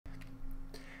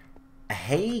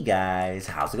Hey guys,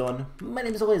 how's it going? My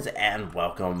name is Liz and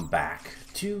welcome back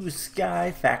to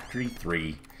Sky Factory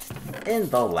 3. In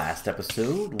the last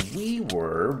episode, we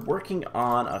were working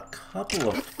on a couple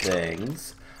of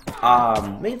things.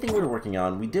 Main thing we were working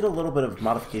on, we did a little bit of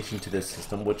modification to this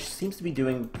system, which seems to be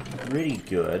doing pretty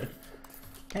good.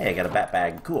 Hey, I got a bat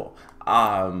bag, cool.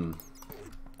 So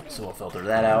we'll filter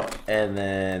that out, and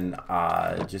then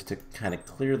just to kind of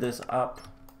clear this up,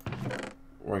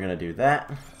 we're gonna do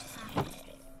that.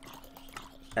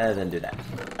 And then do that.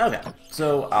 Okay,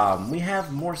 so we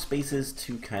have more spaces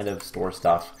to kind of store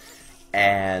stuff,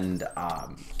 and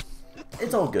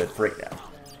it's all good for right now.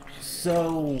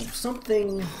 So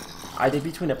something I did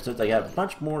between episodes, I got a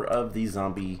bunch more of the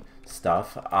zombie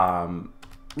stuff,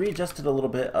 readjusted a little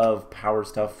bit of power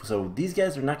stuff, so these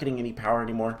guys are not getting any power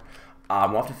anymore.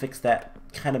 We'll have to fix that,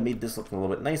 kind of made this look a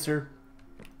little bit nicer.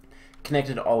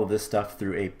 Connected all of this stuff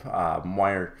through a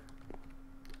wire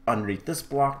underneath this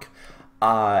block.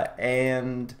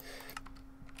 And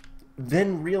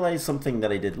then realized something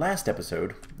that I did last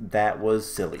episode that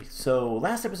was silly. So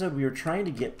last episode we were trying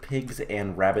to get pigs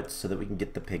and rabbits so that we can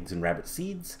get the pigs and rabbit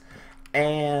seeds,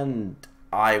 and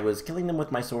I was killing them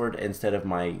with my sword instead of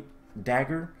my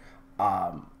dagger.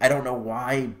 I don't know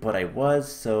why, but I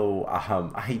was, so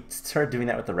I started doing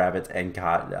that with the rabbits and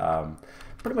got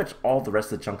pretty much all the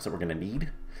rest of the chunks that we're going to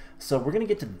need. So we're going to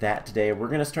get to that today. We're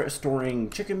going to start storing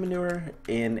chicken manure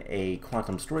in a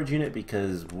quantum storage unit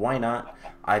because why not?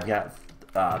 I've got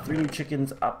 3 new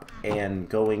chickens up and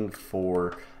going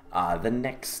for the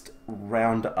next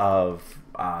round of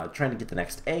trying to get the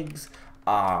next eggs.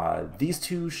 These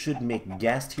 2 should make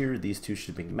gas tier. These 2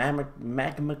 should make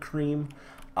magma cream.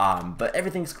 But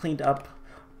everything's cleaned up.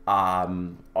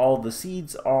 All the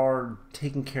seeds are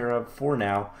taken care of for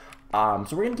now.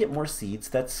 So we're going to get more seeds.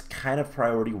 That's kind of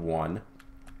priority 1.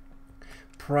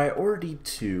 Priority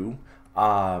 2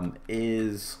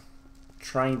 is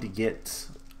trying to get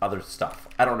other stuff.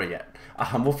 I don't know yet.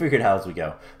 We'll figure it out as we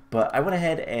go. But I went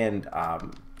ahead and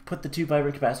put the 2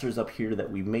 vibrant capacitors up here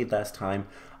that we made last time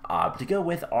to go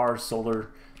with our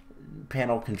solar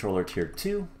panel controller tier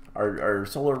 2, our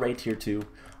solar array tier 2,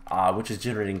 which is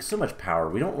generating so much power.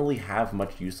 We don't really have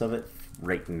much use of it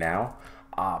right now.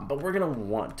 But we're going to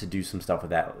want to do some stuff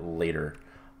with that later.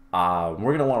 We're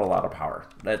going to want a lot of power.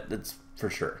 That's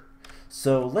for sure.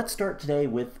 So let's start today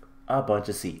with a bunch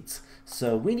of seeds.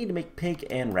 So we need to make pig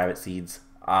and rabbit seeds.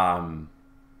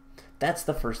 That's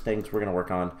the first things we're going to work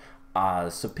on.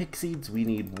 So pig seeds, we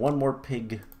need 1 more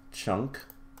pig chunk.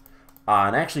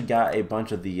 And I actually got a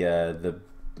bunch of the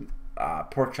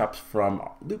pork chops from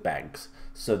loot bags.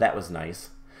 So that was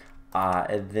nice.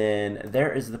 And then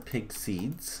there is the pig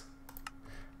seeds.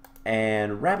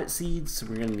 And rabbit seeds,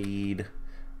 we're going to need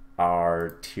our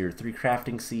tier 3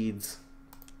 crafting seeds.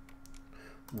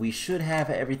 We should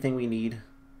have everything we need.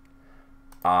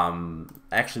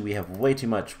 Actually, we have way too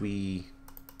much. We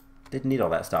didn't need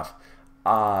all that stuff.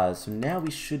 So now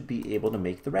we should be able to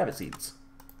make the rabbit seeds.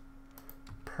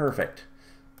 Perfect.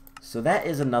 So that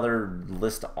is another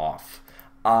list off.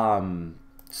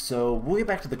 So we'll get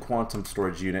back to the quantum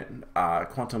storage unit.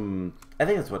 Quantum, I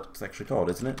think that's what it's actually called,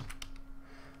 isn't it?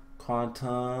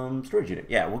 Quantum storage unit.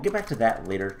 Yeah, we'll get back to that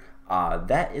later.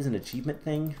 That is an achievement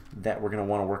thing that we're going to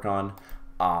want to work on.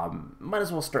 Might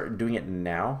as well start doing it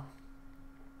now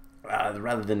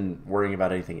rather than worrying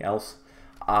about anything else.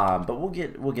 But we'll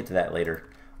get to that later.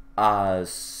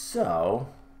 So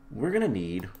we're going to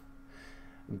need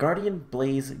Guardian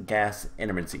Blaze Gas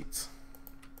Enderman seeds.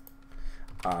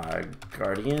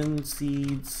 Guardian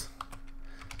seeds,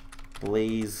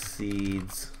 Blaze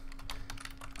seeds,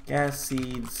 gas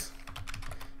seeds,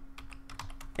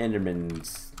 Enderman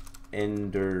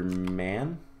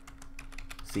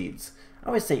seeds. I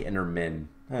always say Enderman.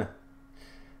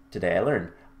 Today I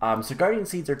learned. So Guardian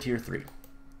seeds are tier 3.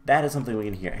 That is something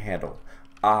we can handle.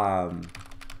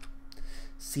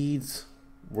 Seeds,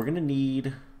 we're gonna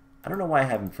need. I don't know why I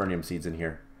have Infernium seeds in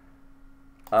here.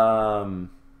 They're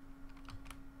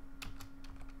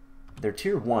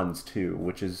tier 1s too,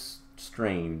 which is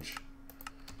strange.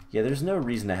 Yeah, there's no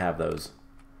reason to have those.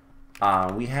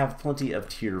 We have plenty of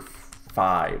tier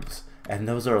 5s, and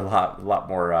those are a lot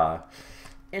more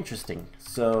interesting.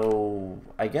 So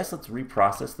I guess let's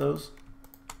reprocess those.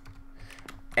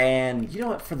 And you know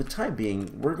what? For the time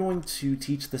being, we're going to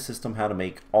teach the system how to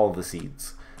make all the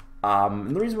seeds.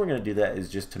 And the reason we're going to do that is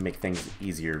just to make things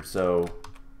easier. So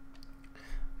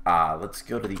let's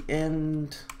go to the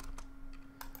end.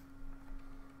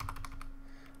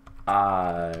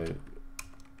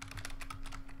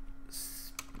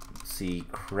 See,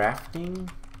 crafting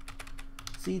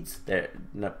seeds. There,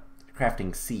 no,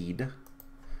 crafting seed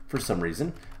for some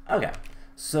reason. Okay,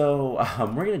 so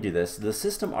we're going to do this. The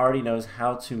system already knows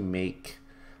how to make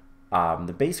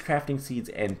the base crafting seeds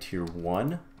and tier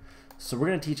 1. So we're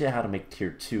going to teach it how to make tier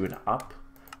 2 and up.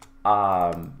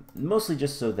 Mostly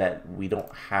just so that we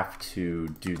don't have to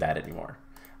do that anymore.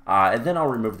 And then I'll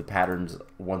remove the patterns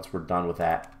once we're done with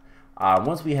that.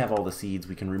 Once we have all the seeds,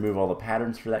 we can remove all the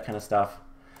patterns for that kind of stuff.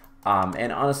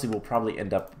 And honestly, we'll probably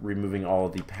end up removing all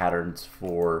of the patterns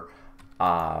for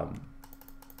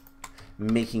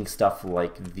making stuff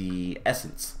like the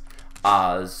essence.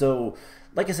 So,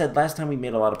 like I said, last time we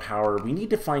made a lot of power. We need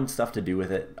to find stuff to do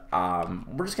with it.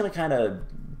 We're just going to kind of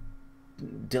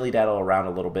dilly-daddle around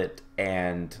a little bit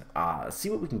and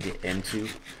see what we can get into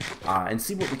and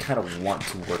see what we kind of want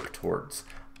to work towards.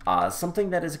 Something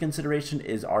that is a consideration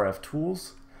is RF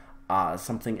tools.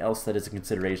 Something else that is a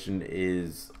consideration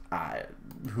is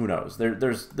who knows.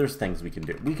 There's things we can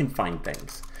do. We can find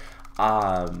things.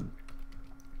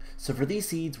 So for these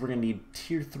seeds, we're going to need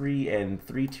tier 3 and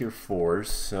 3 tier 4s.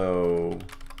 So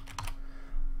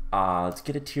let's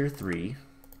get a tier 3.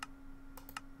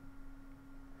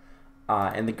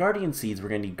 And the guardian seeds, we're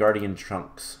going to need guardian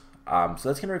chunks. So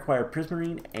that's going to require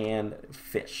prismarine and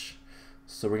fish.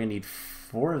 So we're going to need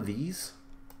 4 of these.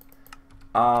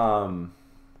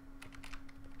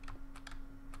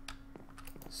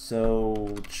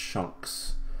 So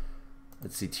chunks.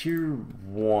 Let's see, tier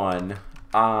 1.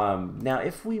 Now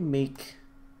if we make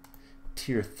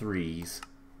tier 3s,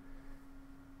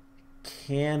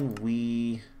 can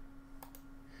we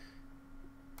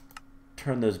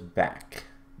turn those back?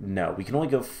 No, we can only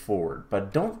go forward,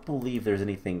 but don't believe there's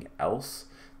anything else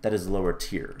that is lower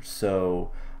tier.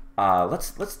 So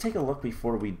let's take a look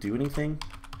before we do anything.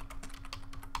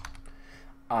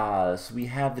 So we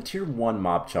have the tier 1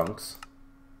 mob chunks.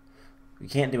 We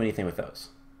can't do anything with those.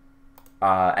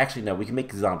 Actually, no, we can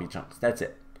make zombie chunks. That's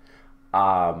it.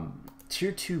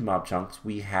 Tier 2 mob chunks,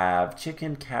 we have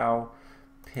chicken, cow,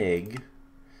 pig,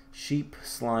 sheep,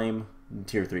 slime, and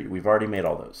tier 3. We've already made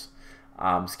all those.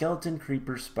 Skeleton,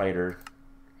 creeper, spider,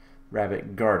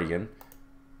 rabbit, guardian.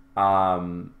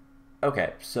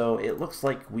 Okay, so it looks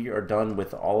like we are done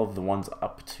with all of the ones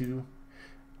up to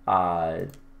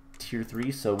tier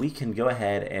 3, so we can go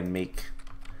ahead and make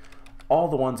all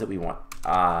the ones that we want.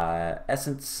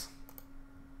 Essence.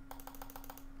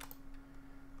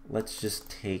 Let's just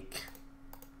take,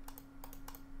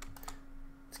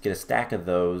 let's get a stack of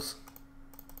those,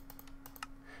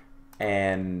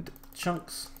 and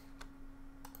chunks,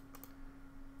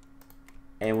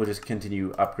 and we'll just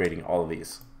continue upgrading all of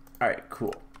these. Alright,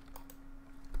 cool.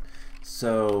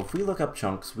 So if we look up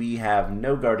chunks, we have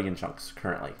no guardian chunks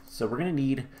currently. So we're going to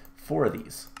need 4 of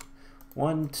these.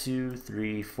 1, 2,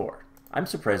 3, 4. I'm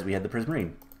surprised we had the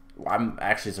prismarine. I'm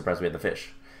actually surprised we had the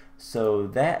fish. So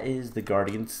that is the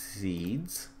guardian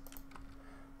seeds.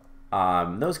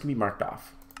 Those can be marked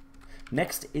off.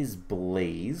 Next is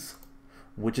blaze,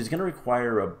 which is going to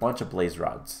require a bunch of blaze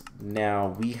rods.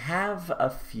 Now we have a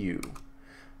few,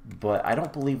 but I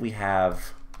don't believe we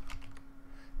have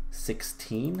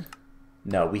 16.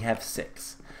 No, we have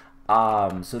 6.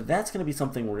 So that's going to be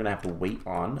something we're going to have to wait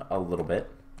on a little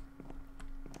bit.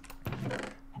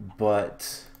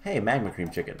 But hey, magma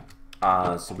cream chicken.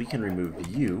 So we can remove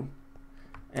you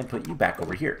and put you back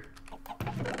over here.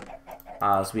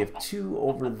 So we have 2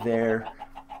 over there.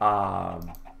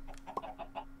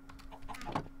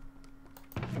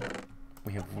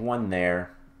 We have 1 there.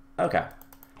 Okay.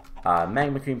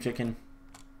 Magma cream chicken,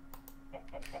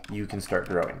 you can start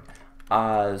growing.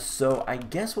 So I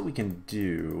guess what we can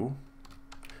do,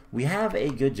 we have a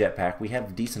good jetpack, we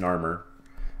have decent armor.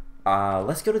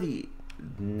 Let's go to the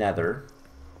Nether.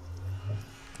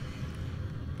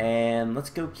 And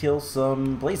let's go kill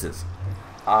some blazes.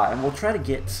 And we'll try to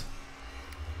get,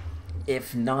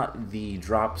 if not the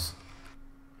drops,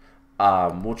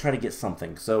 we'll try to get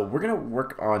something. So we're going to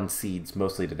work on seeds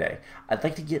mostly today. I'd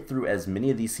like to get through as many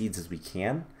of these seeds as we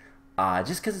can,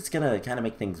 just because it's going to kind of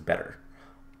make things better.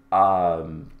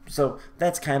 So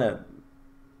that's kind of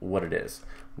what it is.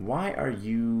 Why are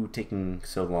you taking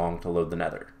so long to load the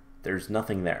Nether? There's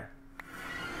nothing there.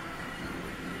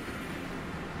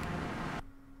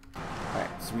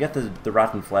 Alright, so we got the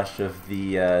rotten flesh of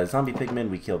the zombie pigmen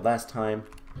we killed last time.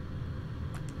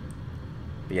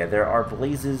 But yeah, there are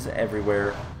blazes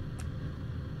everywhere.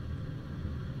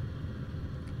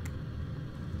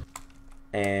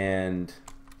 And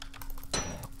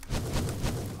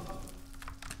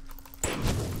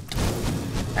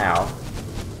ow,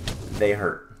 they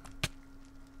hurt.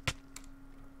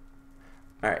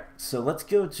 Alright, so let's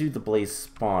go to the blaze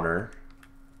spawner.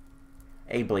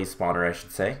 A blaze spawner, I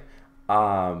should say.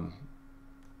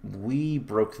 We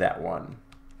broke that one.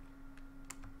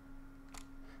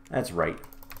 That's right.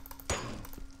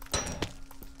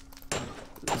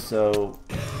 So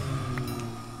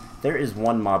there is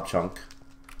one mob chunk,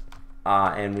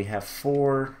 and we have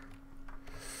 4.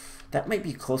 That might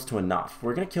be close to enough.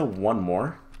 We're gonna kill one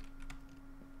more.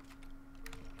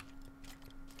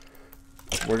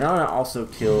 We're gonna also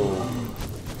kill...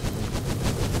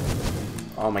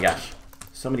 Oh my gosh,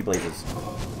 so many blazes.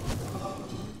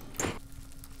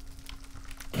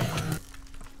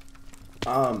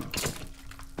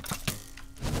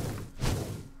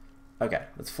 Okay,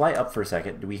 let's fly up for a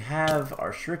second. Do we have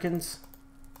our shurikens?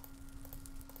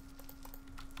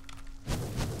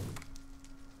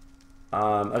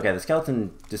 Okay, the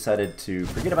skeleton decided to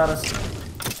forget about us.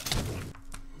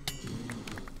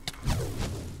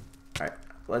 Alright,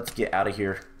 let's get out of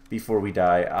here before we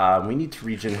die. We need to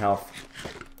regen health.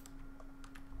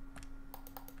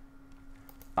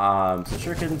 So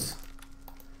shurikens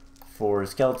for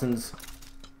skeletons.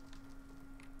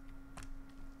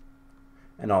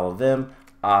 And all of them.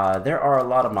 There are a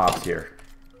lot of mobs here.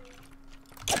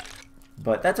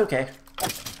 But that's okay.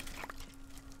 Let's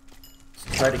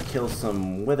try to kill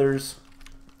some withers.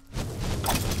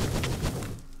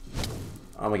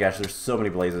 Oh my gosh, there's so many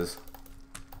blazes.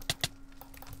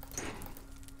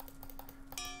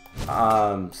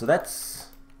 So that's...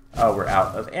 Oh, we're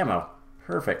out of ammo.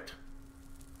 Perfect.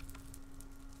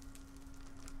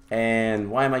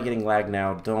 And why am I getting lag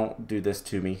now? Don't do this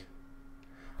to me.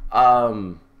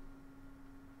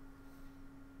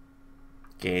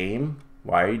 Game,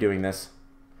 why are you doing this?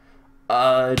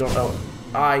 I don't know.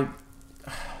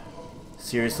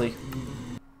 Seriously?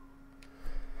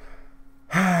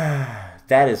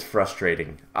 That is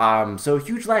frustrating. So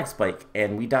huge lag spike,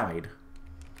 and we died.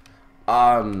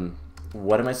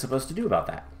 What am I supposed to do about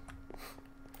that?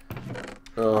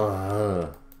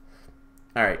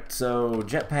 Alright, so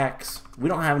jetpacks. We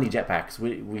don't have any jetpacks.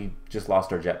 We just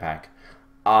lost our jetpack.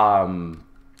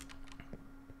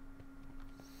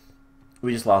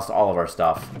 We just lost all of our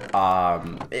stuff.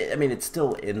 I mean, it's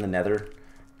still in the Nether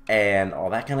and all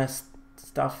that kind of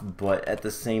stuff, but at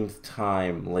the same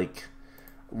time, like,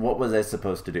 what was I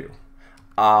supposed to do?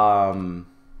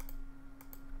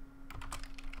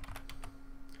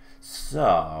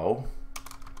 So,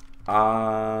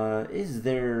 is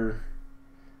there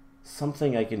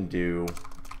something I can do,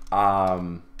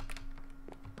 to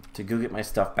go get my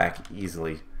stuff back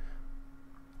easily?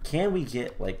 Can we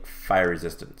get, like, fire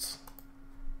resistance?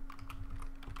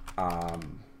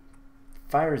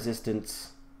 Fire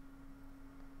resistance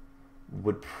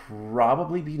would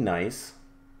probably be nice.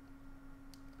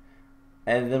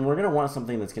 And then we're going to want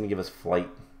something that's going to give us flight.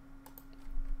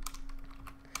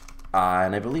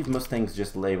 And I believe most things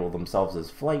just label themselves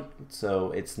as flight,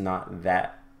 so it's not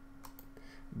that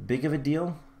big of a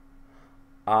deal.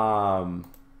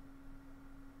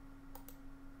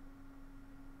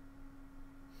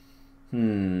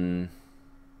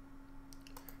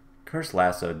 Curse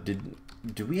lasso.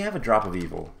 Do we have a drop of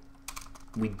evil?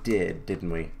 We did,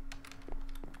 didn't we?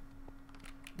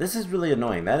 This is really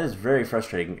annoying. That is very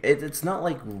frustrating. It's not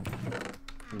like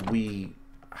we...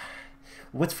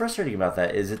 What's frustrating about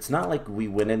that is it's not like we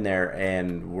went in there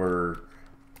and were,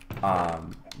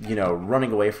 you know,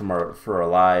 running away from for our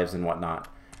lives and whatnot.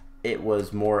 It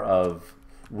was more of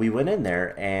we went in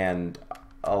there and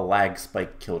a lag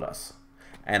spike killed us.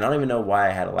 And I don't even know why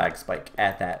I had a lag spike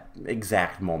at that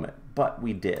exact moment, but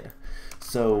we did.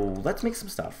 So let's make some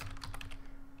stuff.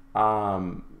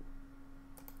 Ring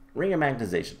of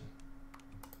magnetization.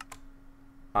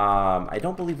 I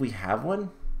don't believe we have one.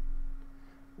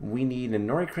 We need a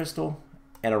Nori crystal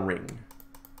and a ring.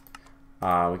 We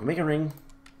can make a ring.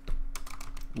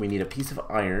 We need a piece of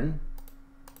iron.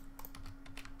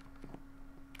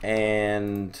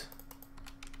 And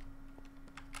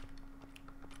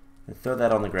throw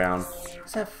that on the ground.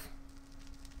 Seth.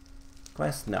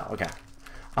 Quest? No, okay.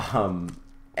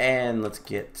 And let's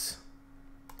get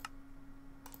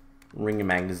ring of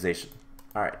magnetization.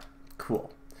 Alright,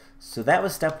 cool. So that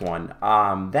was step 1.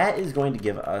 That is going to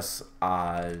give us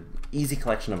easy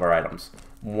collection of our items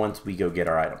once we go get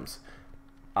our items.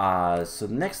 So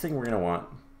the next thing we're going to want,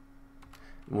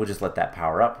 we'll just let that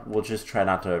power up. We'll just try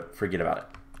not to forget about it.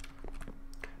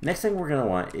 Next thing we're going to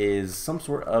want is some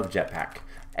sort of jetpack.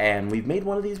 And we've made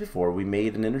one of these before. We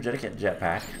made an energetic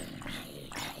jetpack.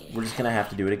 We're just going to have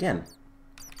to do it again.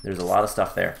 There's a lot of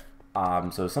stuff there.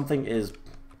 So something is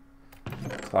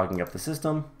clogging up the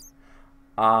system.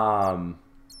 Iron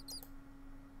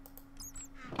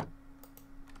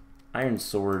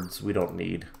swords we don't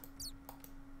need.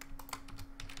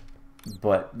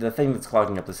 But the thing that's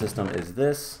clogging up the system is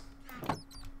this.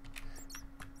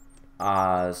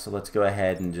 So let's go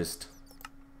ahead and just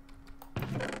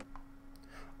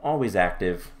always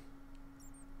active,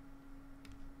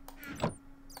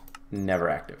 never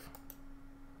active.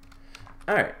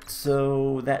 Alright,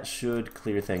 so that should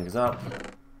clear things up.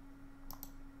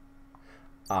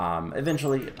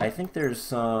 Eventually, I think there's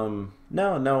some...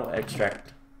 No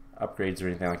extract upgrades or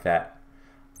anything like that.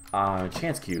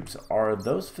 Chance cubes, are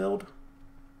those filled?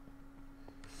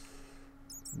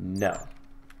 No.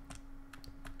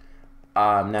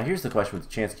 Now here's the question with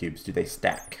chance cubes. Do they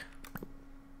stack?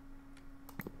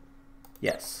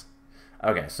 Yes.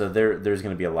 Okay, so there's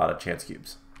going to be a lot of chance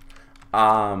cubes.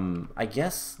 I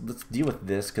guess let's deal with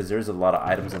this because there's a lot of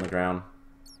items on the ground.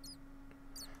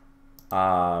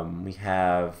 We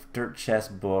have dirt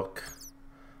chest book.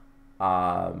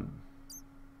 A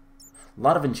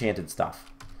lot of enchanted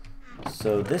stuff.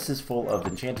 So this is full of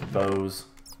enchanted bows.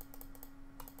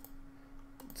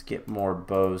 Let's get more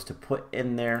bows to put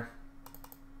in there.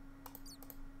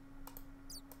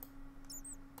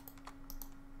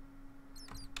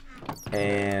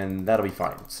 And that'll be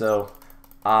fine. So,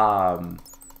 yeah,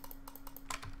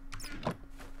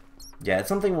 it's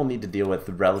something we'll need to deal with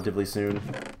relatively soon,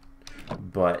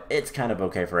 but it's kind of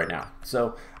okay for right now.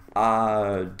 So,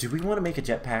 do we want to make a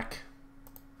jetpack?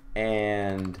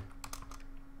 And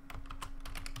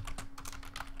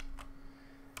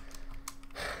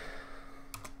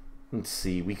let's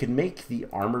see, we could make the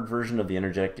armored version of the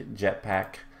energetic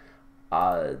jetpack.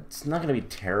 It's not going to be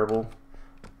terrible.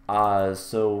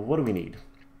 So what do we need?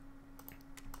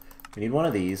 We need one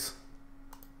of these.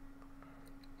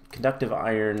 Conductive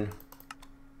iron.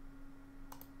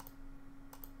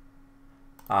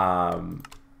 1,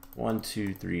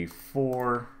 2, 3,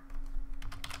 4.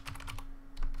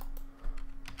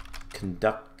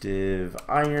 Conductive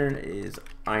iron is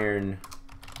iron.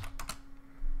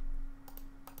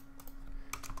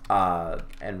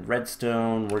 And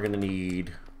redstone, we're gonna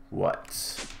need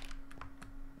what?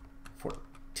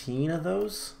 14 of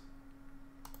those?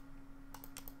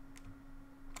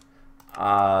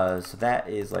 So that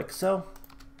is like so.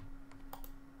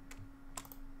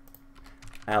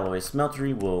 Alloy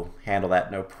smeltery will handle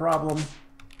that no problem.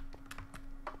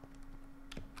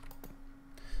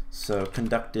 So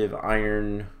conductive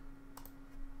iron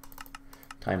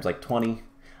times like 20.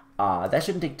 That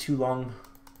shouldn't take too long.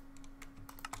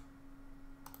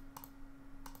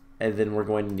 And then we're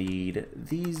going to need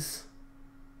these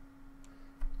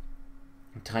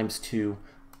times 2.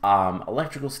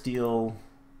 Electrical steel.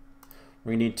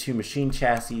 We're going to need 2 machine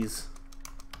chassis.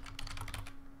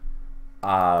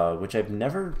 Which I've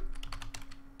never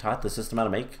taught the system how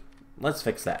to make. Let's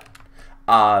fix that.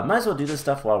 Might as well do this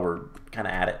stuff while we're kind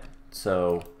of at it.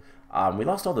 So, we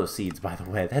lost all those seeds, by the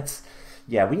way.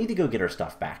 Yeah, we need to go get our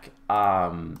stuff back.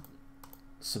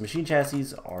 So machine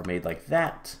chassis are made like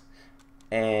that.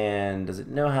 And does it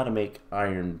know how to make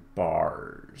iron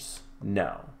bars?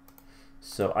 No.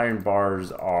 So iron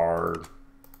bars are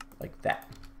like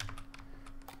that.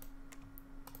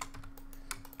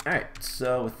 Alright,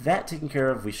 so with that taken care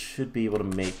of, we should be able to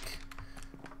make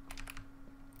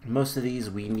most of these.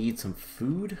 We need some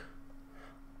food.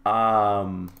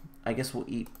 I guess we'll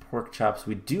eat pork chops.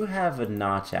 We do have a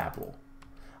notch apple.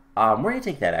 We're going to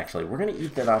take that, actually. We're going to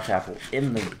eat the notch apple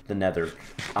in the nether,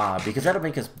 because that'll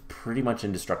make us pretty much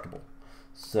indestructible.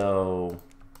 So,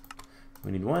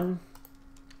 we need 1.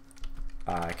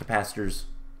 Capacitors.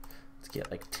 Let's get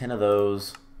like 10 of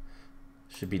those.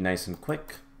 Should be nice and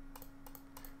quick.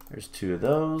 There's 2 of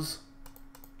those.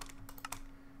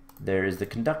 There is the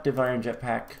conductive iron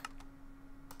jetpack.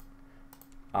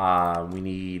 We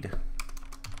need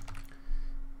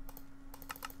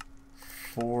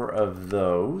 4 of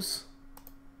those.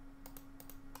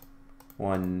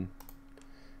 1.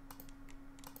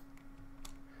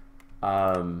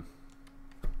 Let's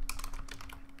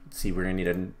see, we're gonna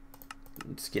need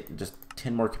let's get just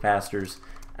 10 more capacitors,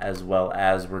 as well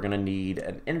as we're gonna need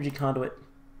an energy conduit.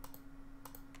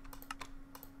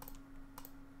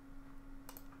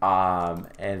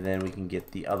 And then we can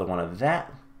get the other one of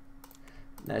that.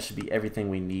 That should be everything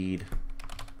we need,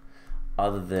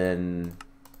 other than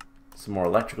some more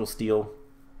electrical steel.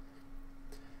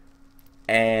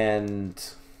 And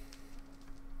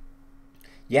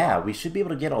yeah, we should be able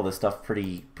to get all this stuff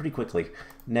pretty quickly.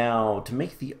 Now, to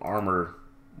make the armor,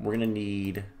 we're gonna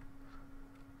need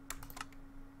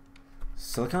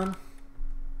silicon.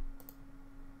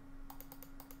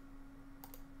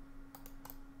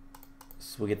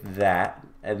 So we'll get that,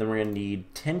 and then we're gonna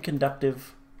need 10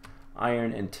 conductive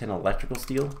iron and 10 electrical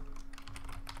steel.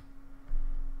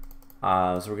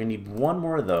 So we're gonna need 1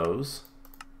 more of those,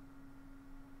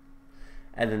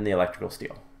 and then the electrical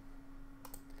steel.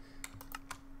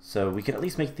 So we can at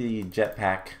least make the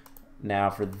jetpack. Now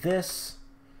for this,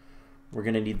 we're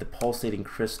going to need the pulsating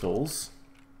crystals,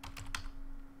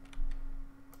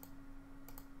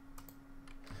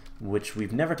 which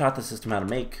we've never taught the system how to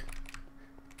make.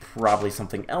 Probably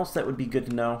something else that would be good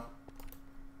to know.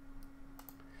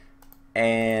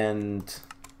 And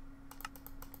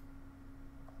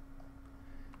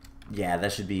yeah,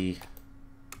 that should be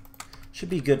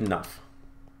good enough.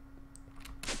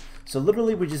 So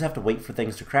literally we just have to wait for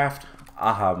things to craft.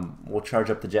 We'll charge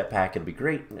up the jetpack, it'll be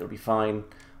great, it'll be fine.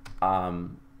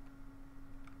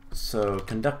 So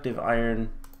conductive iron,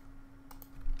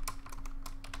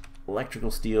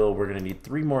 electrical steel, we're going to need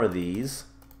 3 more of these.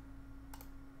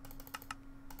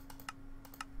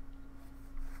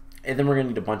 And then we're going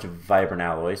to need a bunch of vibrant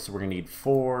alloys, so we're going to need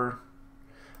 4.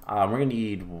 We're going to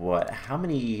need, what, how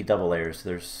many double layers?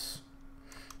 There's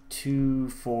 2,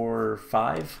 4,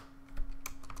 5.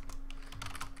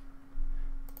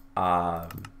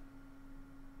 Let's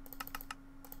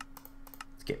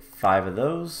get 5 of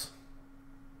those.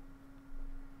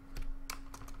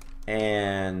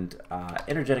 And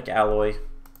energetic alloy.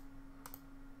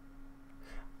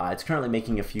 It's currently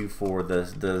making a few for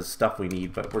the stuff we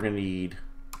need, but we're going to need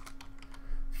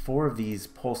 4 of these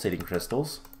pulsating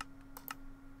crystals.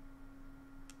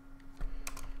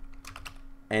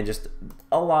 And just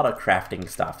a lot of crafting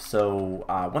stuff. So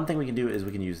one thing we can do is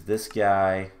we can use this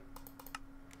guy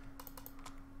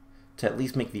to at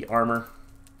least make the armor,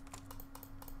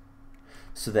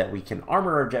 so that we can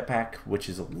armor our jetpack, which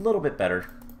is a little bit better.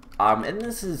 And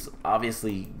this is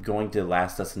obviously going to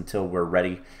last us until we're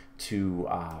ready to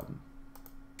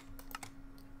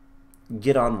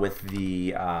get on with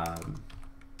the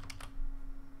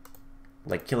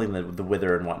like killing the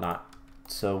wither and whatnot.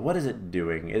 So what is it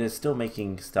doing? It is still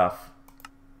making stuff.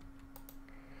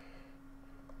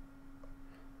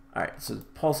 Alright, so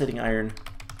pulsating iron.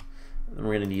 Then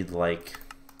we're going to need like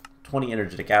 20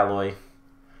 energetic alloy.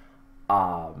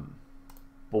 But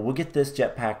we'll get this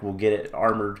jetpack, we'll get it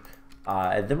armored.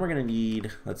 And then we're going to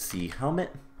need, let's see,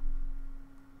 helmet.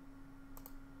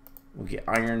 We'll get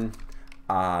iron.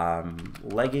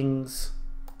 Leggings.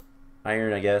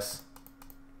 Iron, I guess.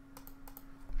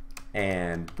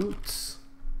 And boots.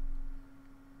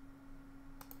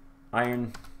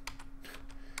 Iron.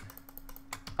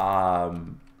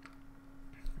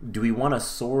 Do we want a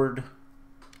sword?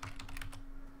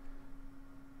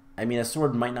 I mean, a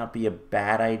sword might not be a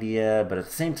bad idea, but at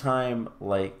the same time,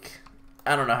 like,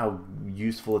 I don't know how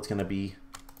useful it's going to be.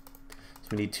 So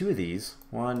we need 2 of these.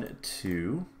 1,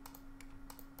 2.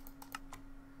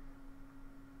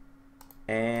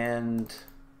 And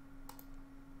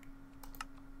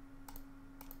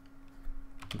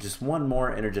just 1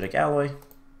 more energetic alloy.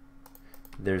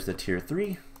 There's the tier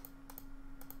 3.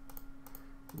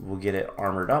 We'll get it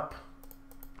armored up.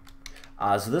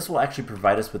 So this will actually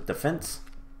provide us with defense.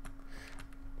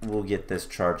 We'll get this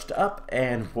charged up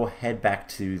and we'll head back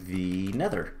to the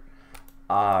Nether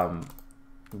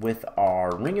with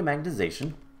our ring of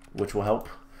magnetization, which will help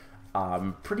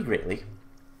pretty greatly.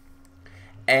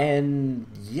 And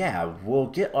yeah, we'll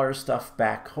get our stuff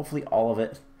back, hopefully all of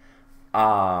it.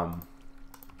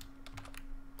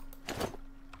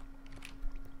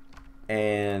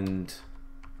 And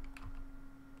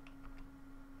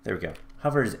there we go.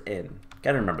 Hovers in.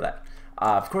 Gotta remember that.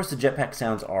 Of course, the jetpack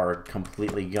sounds are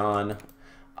completely gone.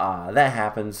 That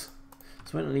happens.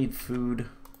 So we don't need food.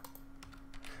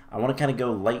 I want to kind of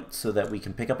go light so that we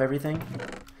can pick up everything.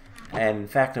 And in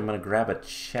fact, I'm going to grab a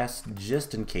chest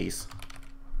just in case.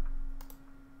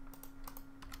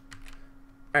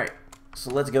 Alright, so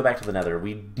let's go back to the Nether.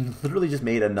 We literally just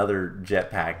made another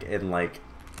jetpack in like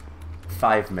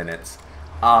 5 minutes.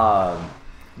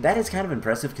 That is kind of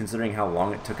impressive considering how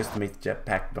long it took us to make the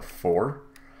jetpack before.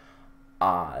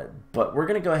 But we're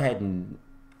going to go ahead and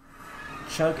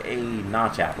chug a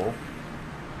notch apple,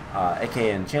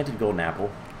 aka enchanted golden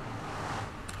apple.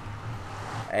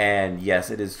 And yes,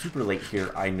 it is super late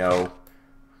here, I know.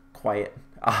 Quiet.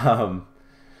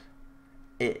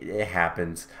 It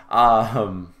happens.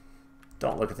 Don't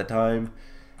look at the time.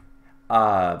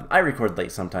 I record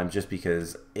late sometimes just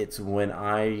because it's when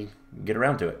I get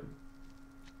around to it.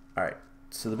 Alright,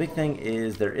 so the big thing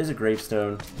is there is a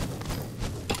gravestone.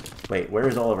 Wait, where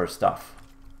is all of our stuff?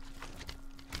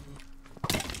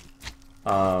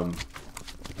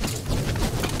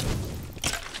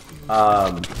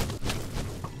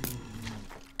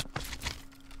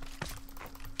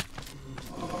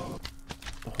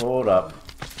 Hold up.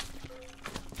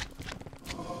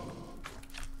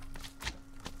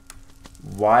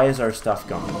 Why is our stuff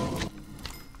gone?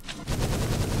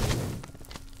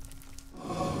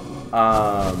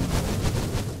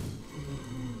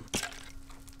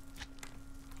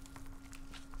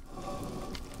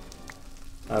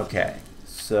 Okay,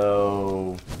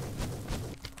 so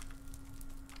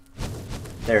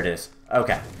there it is.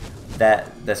 Okay,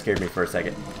 that scared me for a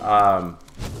second.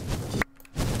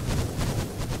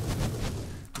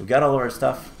 We got all of our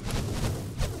stuff.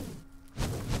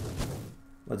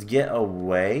 Let's get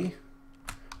away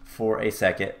for a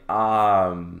second.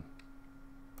 Don't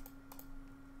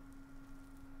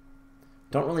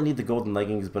really need the golden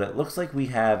leggings, but it looks like we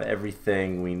have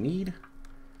everything we need.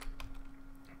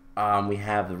 We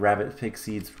have the rabbit pig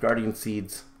seeds, guardian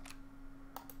seeds.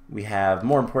 We have,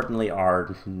 more importantly,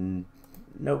 our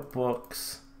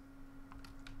notebooks.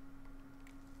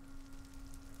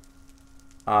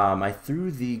 I threw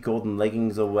the golden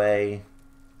leggings away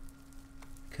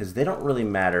because they don't really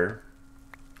matter.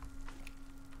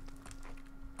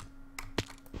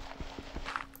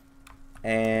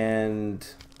 And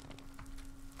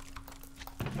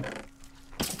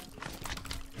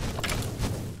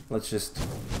let's just,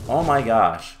 oh my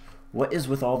gosh, what is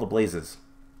with all the blazes?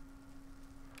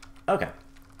 Okay,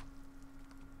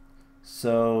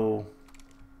 so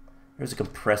there's a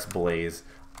compressed blaze.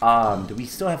 Do we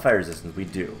still have fire resistance? We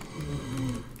do.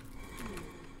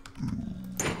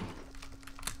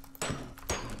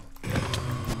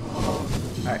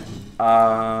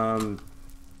 Alright,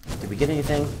 did we get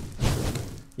anything?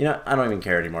 You know, I don't even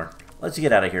care anymore. Let's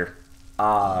get out of here.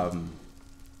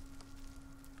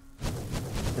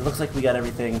 It looks like we got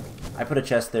everything. I put a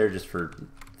chest there just for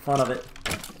fun of it.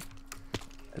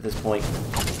 At this point,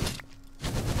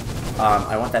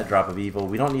 I want that drop of evil.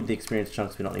 We don't need the experience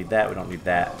chunks. We don't need that. We don't need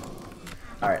that.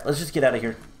 All right, let's just get out of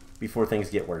here before things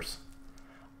get worse.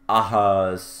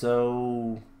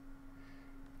 So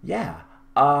yeah,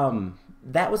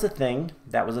 that was a thing.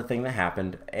 That was a thing that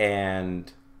happened,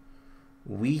 and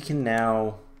we can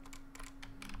now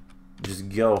just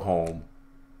go home.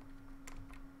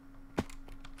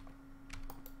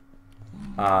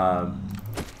 I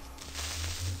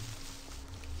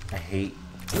hate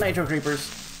nitro creepers.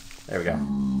 There we go.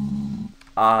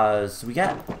 So we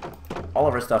got all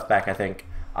of our stuff back, I think.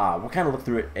 We'll kind of look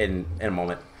through it in a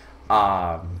moment.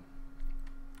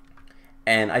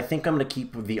 And I think I'm going to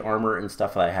keep the armor and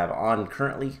stuff that I have on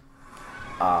currently.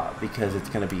 Because it's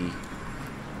going to be...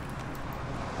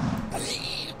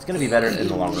 It's going to be better in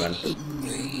the long run.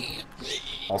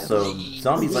 Also,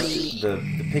 zombies like the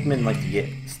pigmen like to get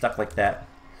stuck like that.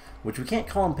 Which we can't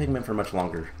call them pigmen for much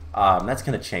longer. That's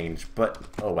going to change, but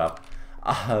oh well.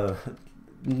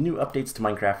 New updates to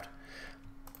Minecraft.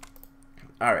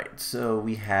 Alright, so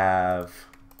we have...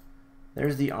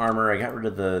 There's the armor. I got rid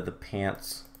of the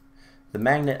pants. The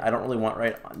magnet I don't really want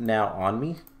right now on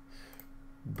me.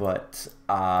 But,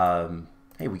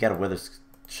 hey, we got a wither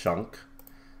chunk.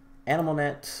 Animal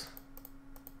net.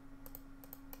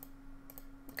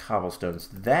 Cobblestones.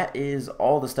 That is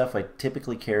all the stuff I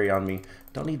typically carry on me.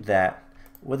 Don't need that.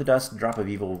 Wither dust, drop of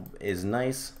evil is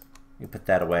nice. You put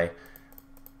that away.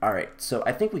 Alright, so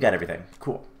I think we got everything.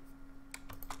 Cool.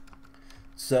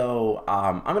 So,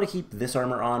 I'm going to keep this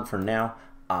armor on for now.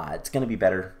 It's going to be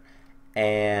better.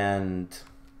 And,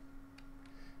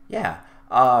 yeah,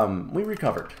 we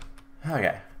recovered.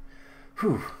 Okay.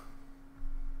 Whew.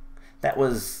 That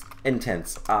was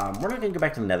intense. We're not going to go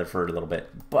back to the Nether for a little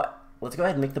bit, but let's go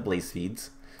ahead and make the blaze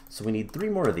feeds. So we need 3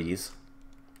 more of these.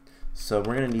 So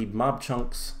we're going to need mob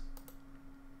chunks,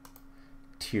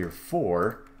 tier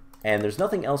 4, and there's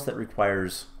nothing else that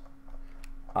requires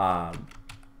that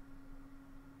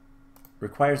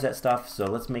stuff. So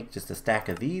let's make just a stack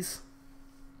of these.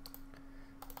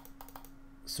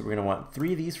 So we're going to want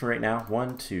 3 of these for right now.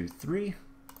 1, 2, 3.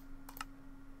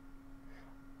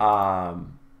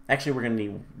 Actually, we're going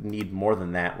to need more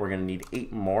than that. We're going to need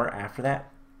 8 more after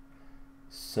that.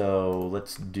 So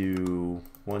let's do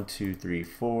 1, 2, 3,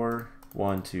 4.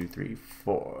 1, 2, 3,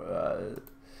 4.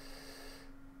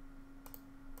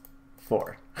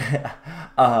 4.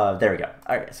 There we go.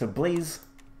 Alright, so blaze.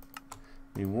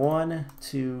 We need 1,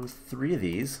 2, 3 of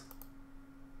these.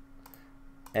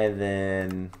 And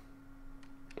then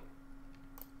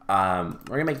we're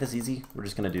gonna make this easy. We're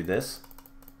just gonna do this.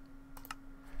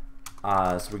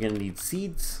 So we're gonna need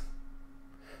seeds.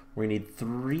 We're gonna need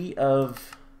 3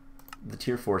 of the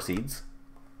tier 4 seeds.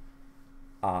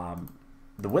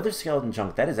 The wither skeleton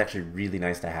chunk, that is actually really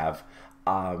nice to have.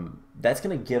 That's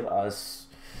gonna give us,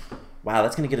 wow,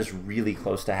 that's gonna get us really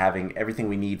close to having everything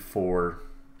we need for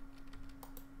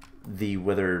the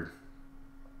wither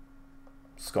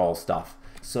skull stuff.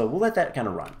 So we'll let that kind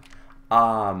of run.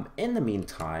 In the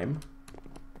meantime,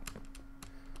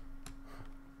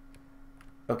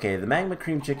 okay, the magma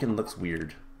cream chicken looks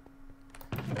weird.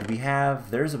 We have,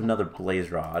 there's another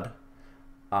blaze rod.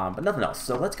 but nothing else.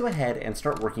 So let's go ahead and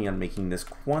start working on making this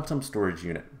quantum storage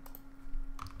unit.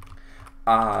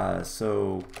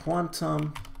 So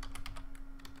quantum,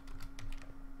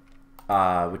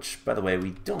 which by the way,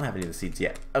 we don't have any of the seeds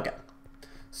yet. Okay,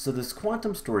 so this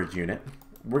quantum storage unit,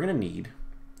 we're gonna need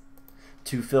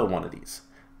to fill one of these.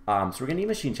 So we're gonna need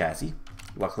machine chassis.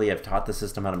 Luckily, I've taught the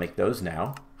system how to make those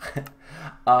now.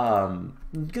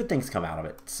 Good things come out of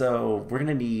it. So we're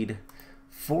gonna need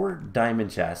 4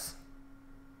 diamond chests,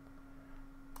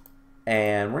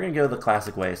 and we're gonna go the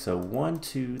classic way. So 1,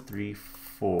 2, 3,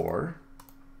 4,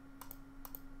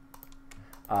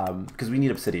 because we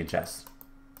need obsidian chests.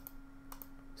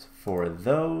 So for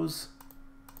those,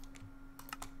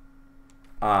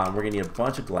 we're gonna need a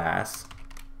bunch of glass.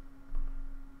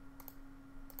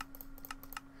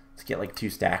 Let's get like 2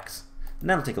 stacks, and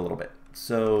that'll take a little bit.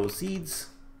 So seeds,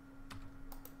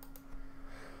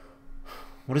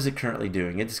 what is it currently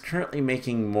doing? It's currently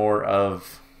making more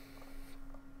of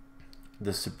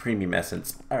the supremium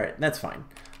essence. Alright, that's fine.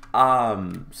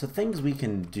 So things we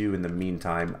can do in the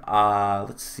meantime,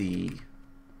 let's see.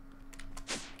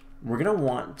 We're gonna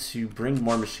want to bring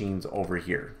more machines over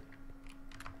here.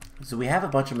 So we have a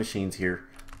bunch of machines here.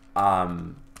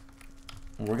 We're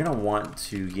gonna want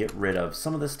to get rid of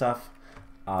some of this stuff.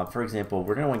 For example,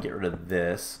 we're gonna want to get rid of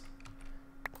this.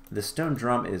 The stone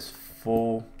drum is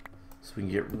full, so we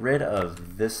can get rid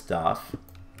of this stuff.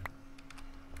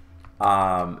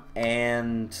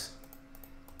 And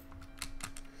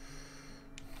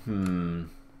you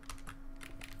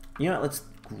know what, let's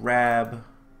grab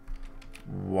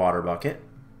water bucket,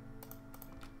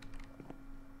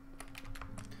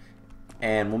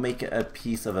 and we'll make a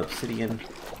piece of obsidian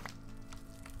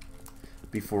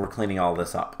before we're cleaning all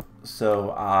this up.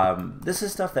 So this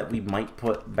is stuff that we might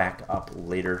put back up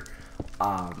later,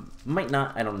 might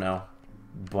not, I don't know,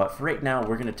 but for right now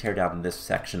we're gonna tear down this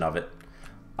section of it.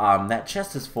 That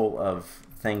chest is full of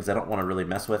things I don't want to really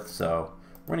mess with, so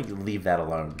we're gonna leave that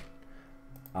alone.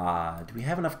 Do we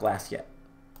have enough glass yet?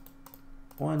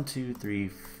 1, 2, 3,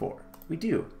 4. We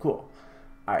do. Cool.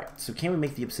 Alright, so can we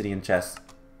make the obsidian chest?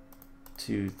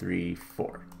 2, 3,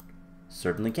 4.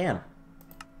 Certainly can.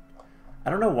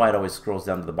 I don't know why it always scrolls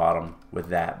down to the bottom with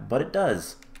that, but it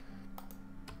does.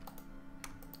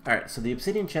 Alright, so the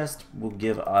obsidian chest will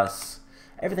give us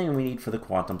everything we need for the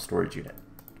quantum storage unit.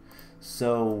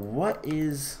 So what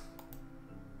is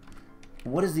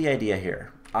the idea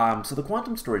here? So the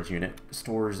quantum storage unit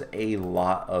stores a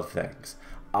lot of things.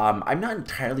 I'm not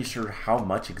entirely sure how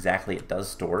much exactly it does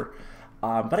store,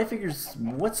 but I figure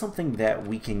what's something that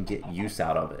we can get use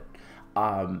out of it.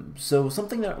 So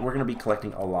something that we're going to be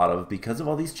collecting a lot of because of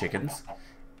all these chickens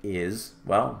is,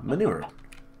 well, manure.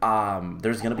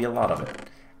 There's going to be a lot of it.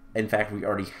 In fact, we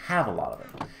already have a lot of it.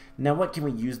 Now, what can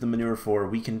we use the manure for?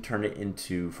 We can turn it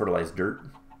into fertilized dirt.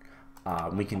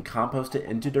 We can compost it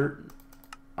into dirt.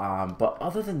 But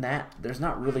other than that, there's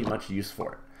not really much use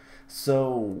for it.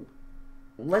 So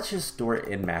let's just store it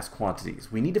in mass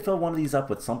quantities. We need to fill one of these up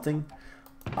with something.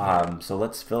 So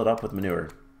let's fill it up with manure.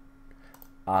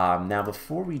 Now,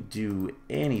 before we do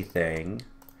anything,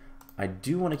 I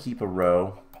do want to keep a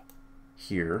row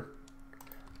here.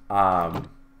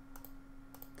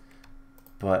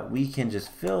 But we can just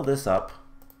fill this up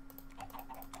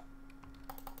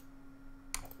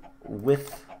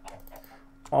with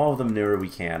all of the manure we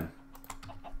can.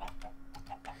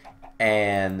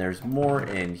 And there's more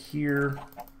in here.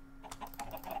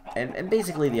 And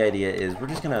basically the idea is we're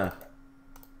just gonna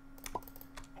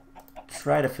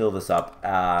try to fill this up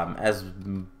as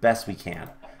best we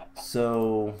can.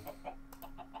 So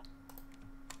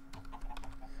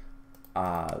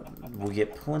we'll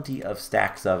get plenty of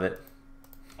stacks of it.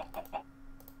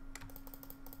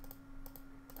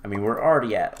 I mean, we're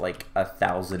already at like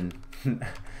 1,000,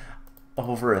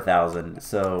 over 1,000,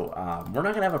 so we're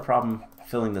not gonna have a problem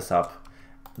filling this up,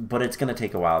 but it's gonna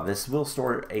take a while. This will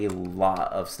store a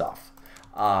lot of stuff,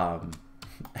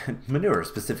 manure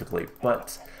specifically,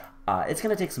 but it's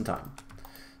gonna take some time.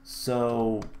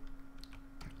 So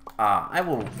I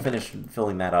will finish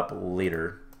filling that up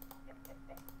later,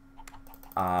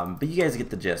 but you guys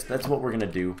get the gist. That's what we're gonna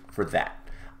do for that.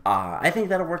 I think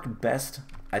that'll work best.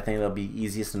 I think that'll be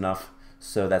easiest enough,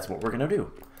 so that's what we're gonna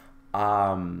do.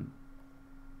 Alright,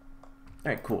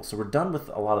 cool. So we're done with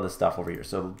a lot of the stuff over here.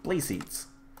 So blaze seeds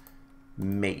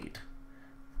made.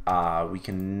 We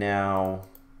can now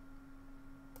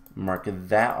mark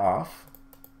that off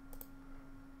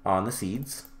on the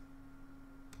seeds.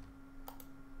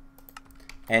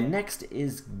 And next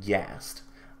is gassed.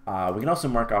 We can also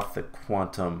mark off the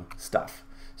quantum stuff.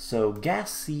 So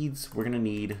gas seeds, we're gonna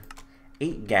need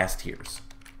 8 gas tiers.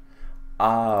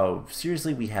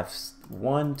 Seriously, we have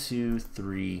 1, 2,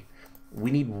 3.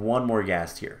 We need one more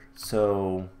ghast here.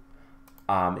 So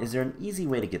is there an easy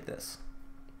way to get this?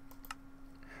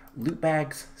 Loot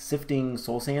bags, sifting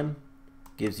soul sand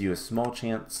gives you a small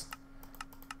chance.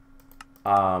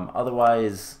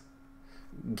 Otherwise,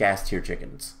 ghast tier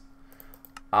chickens.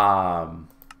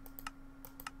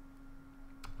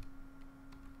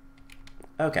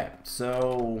 Okay,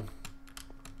 so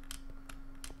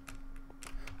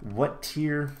what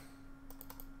tier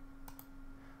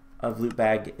of loot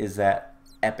bag is that?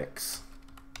 Epics.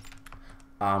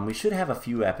 We should have a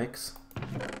few epics.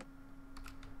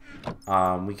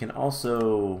 We can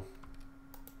also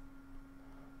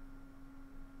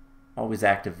always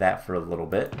active that for a little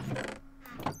bit.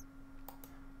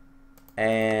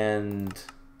 And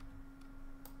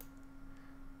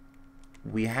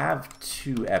we have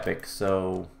 2 epics,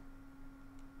 so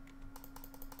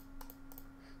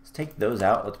let's take those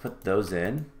out. Let's put those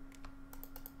in.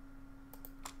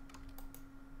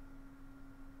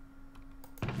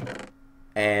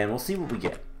 And we'll see what we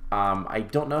get. I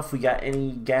don't know if we got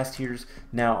any ghast tiers.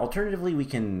 Now, alternatively, we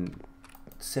can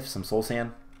sift some soul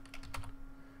sand.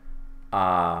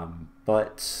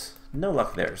 But no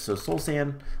luck there. So soul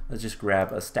sand, let's just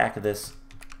grab a stack of this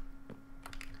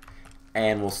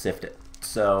and we'll sift it.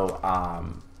 So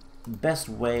best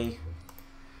way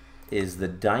is the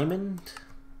diamond.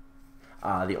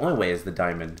 The only way is the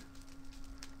diamond.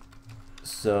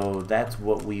 So that's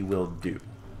what we will do.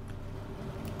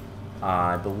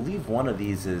 I believe one of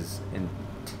these is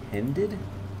intended.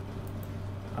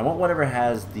 I want whatever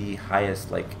has the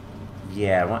highest, like,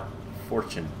 yeah, I want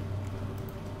fortune.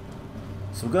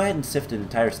 So we'll go ahead and sift an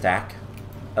entire stack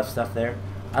of stuff there.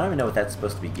 I don't even know what that's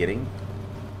supposed to be getting.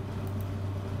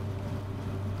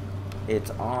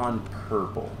 It's on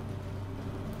purple.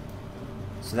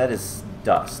 So that is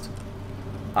dust.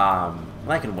 I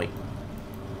can wait.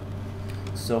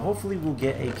 So hopefully we'll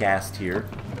get a ghast tier.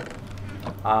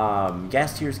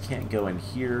 Ghast tiers can't go in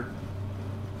here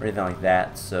or anything like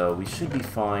that, so we should be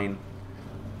fine.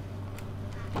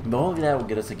 But hopefully that will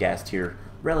get us a ghast tier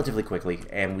relatively quickly,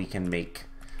 and we can make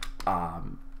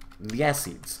the ghast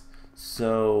seeds.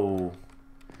 So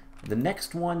the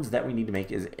next ones that we need to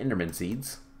make is Enderman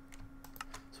seeds.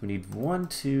 So we need 1,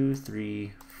 2,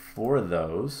 3, 4 of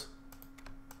those.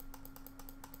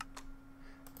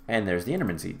 And there's the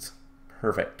Enderman seeds.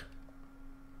 Perfect.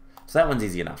 So that one's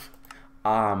easy enough.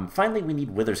 Finally, we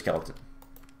need wither skeleton.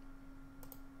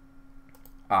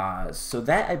 So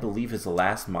that, I believe, is the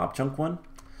last mob chunk one.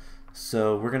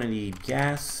 So we're going to need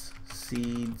ghast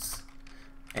seeds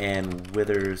and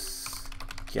wither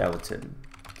skeleton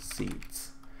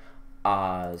seeds.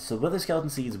 So wither skeleton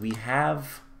seeds, we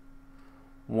have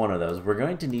one of those. We're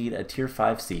going to need a tier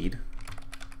 5 seed.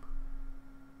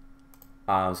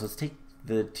 So let's take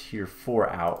the tier 4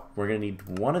 out. We're going to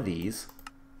need one of these.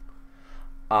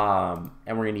 And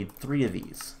we're going to need 3 of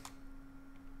these.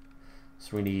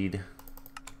 So we need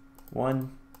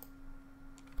 1.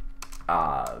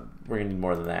 We're going to need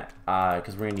more than that.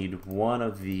 Because we're going to need 1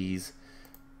 of these.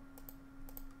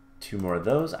 2 more of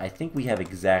those. I think we have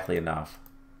exactly enough.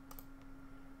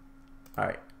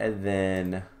 Alright. And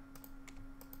then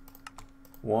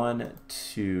 1,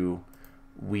 2.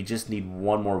 We just need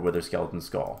 1 more wither skeleton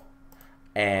skull.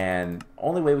 And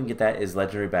only way we can get that is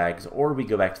legendary bags, or we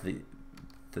go back to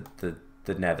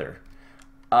the Nether.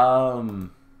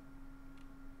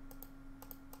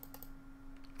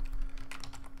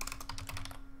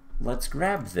 Let's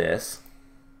grab this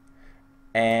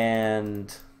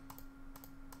and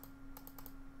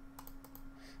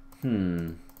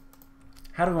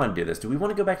how do we want to do this? Do we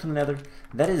want to go back to the Nether?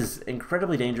 That is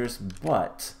incredibly dangerous,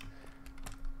 but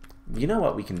you know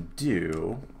what we can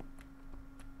do?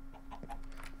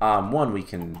 One, we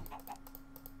can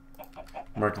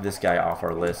mark this guy off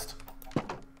our list.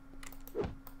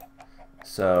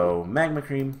 So, magma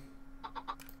cream.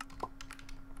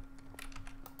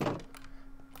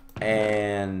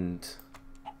 And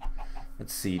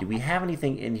let's see, do we have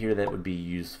anything in here that would be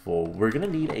useful? We're going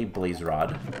to need a blaze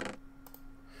rod.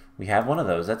 We have one of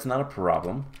those. That's not a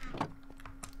problem.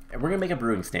 And we're going to make a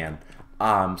brewing stand.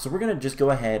 So we're going to just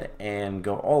go ahead and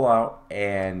go all out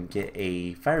and get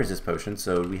a fire resist potion.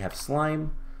 So we have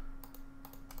slime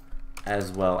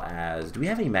as well as... Do we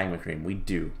have any magma cream? We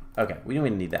do. Okay, we don't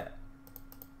even need that.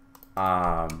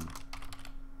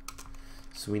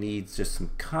 So we need just some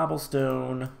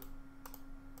cobblestone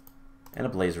and a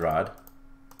blaze rod.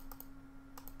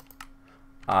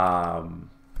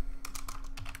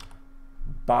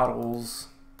 Bottles.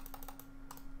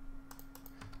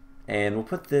 And we'll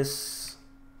put this,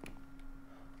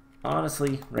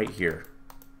 honestly, right here.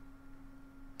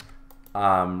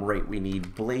 Right, we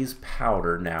need blaze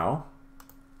powder now.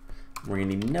 We're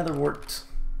gonna need nether wart.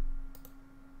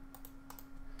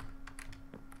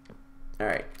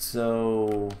 Alright,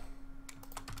 so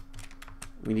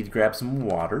we need to grab some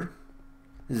water.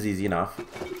 This is easy enough.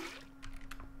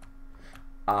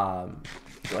 Go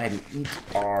ahead and eat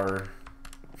our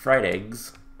fried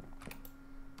eggs.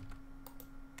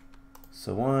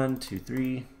 So 1, 2,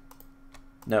 3.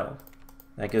 No,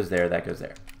 that goes there. That goes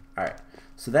there. All right.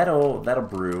 So that'll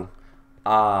brew.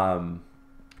 Do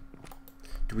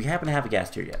we happen to have a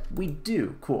gas tier yet? We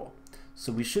do. Cool.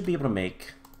 So we should be able to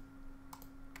make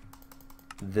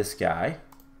this guy,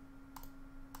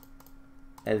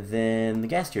 and then the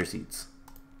gas tier seeds.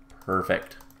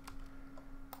 Perfect.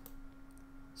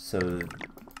 So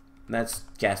that's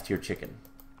gas tier chicken.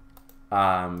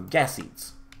 Gas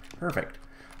seeds. Perfect.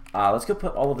 Let's go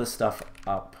put all of this stuff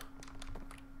up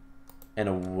and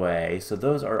away. So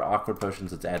those are awkward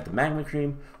potions. Let's add the magma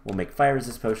cream. We'll make fire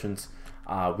resist potions.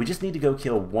 We just need to go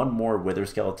kill one more wither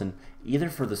skeleton, either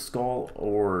for the skull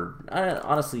or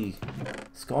honestly,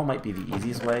 skull might be the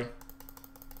easiest way,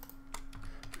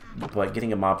 but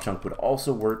getting a mob chunk would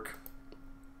also work.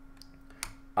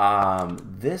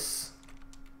 This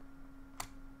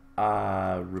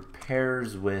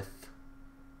repairs with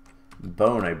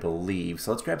bone, I believe.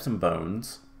 So let's grab some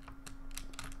bones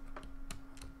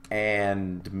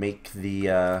and make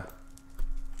the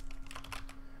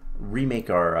remake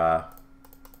our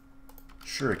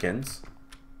shurikens.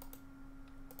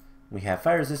 We have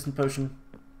fire resistant potion.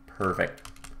 Perfect.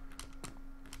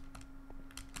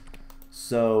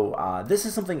 So this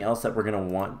is something else that we're gonna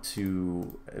want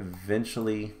to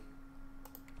eventually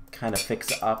kind of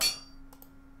fix up,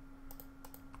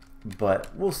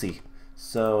 but we'll see.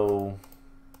 So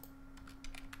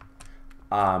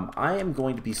I am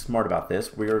going to be smart about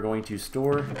this. We are going to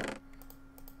store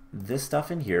this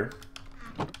stuff in here,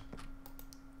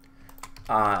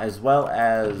 as well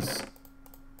as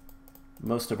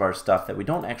most of our stuff that we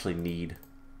don't actually need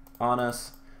on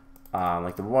us,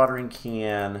 like the watering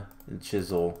can and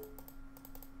chisel.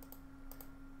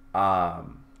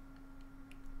 And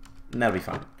that'll be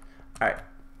fine. Alright.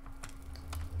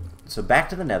 So back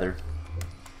to the nether.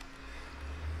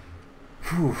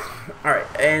 Alright,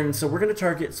 and so we're going to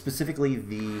target specifically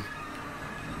the...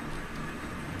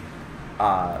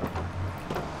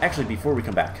 actually, before we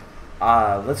come back,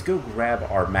 let's go grab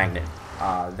our magnet.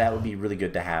 That would be really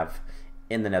good to have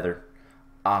in the nether.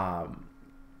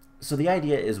 So the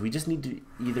idea is we just need to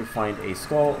either find a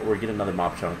skull or get another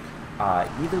mob chunk.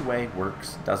 Either way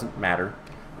works, doesn't matter.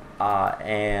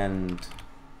 And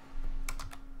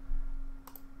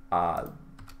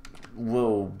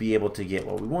we'll be able to get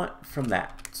what we want from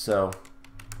that. So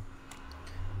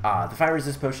the fire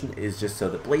resist potion is just so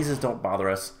that blazes don't bother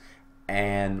us,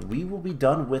 and we will be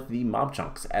done with the mob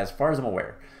chunks as far as I'm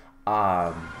aware.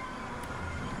 So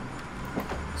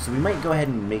we might go ahead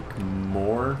and make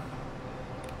more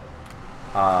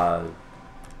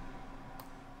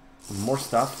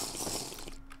stuff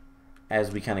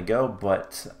as we kind of go,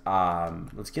 but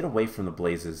let's get away from the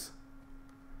blazes.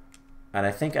 And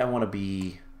I think I want to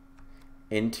be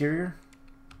interior,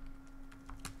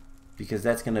 because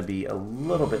that's going to be a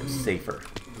little bit safer.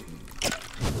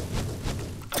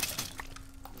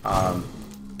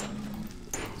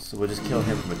 So we'll just kill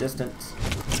him from a distance.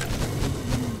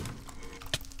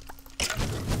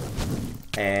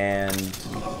 And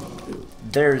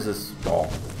there's a skull.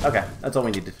 Okay, that's all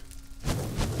we needed.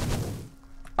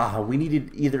 We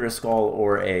needed either a skull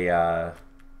or a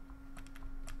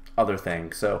other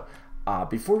thing. So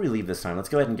before we leave this time, let's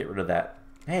go ahead and get rid of that.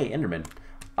 Hey, Enderman.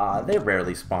 They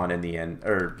rarely spawn in the end,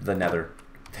 or the nether.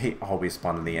 They always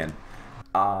spawn in the end.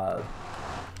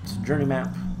 It's a journey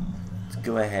map. Let's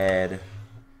go ahead,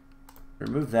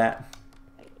 remove that.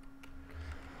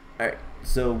 Alright,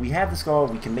 so we have the skull.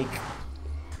 We can make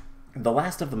the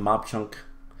last of the mob chunk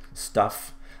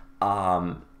stuff.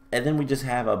 And then we just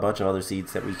have a bunch of other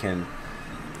seeds that we can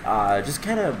just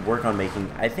kind of work on making.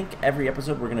 I think every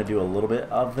episode we're going to do a little bit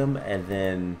of them and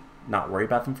then not worry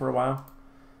about them for a while.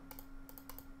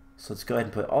 So let's go ahead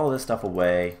and put all of this stuff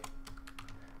away.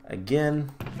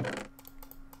 Again,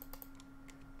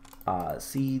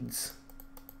 seeds.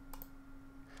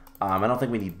 I don't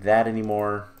think we need that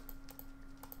anymore.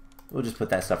 We'll just put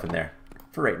that stuff in there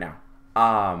for right now.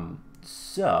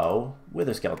 So,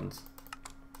 wither skeletons.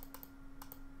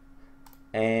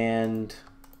 And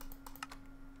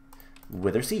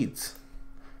wither seeds.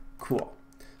 Cool.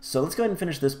 So let's go ahead and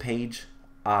finish this page.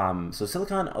 So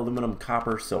silicon, aluminum,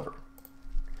 copper, silver.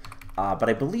 But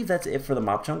I believe that's it for the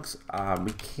mob chunks.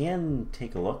 We can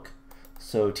take a look.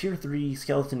 So tier 3,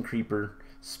 skeleton, creeper,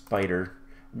 spider,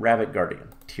 Rabbit Guardian.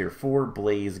 Tier 4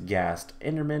 Blaze Ghast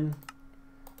Enderman.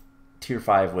 Tier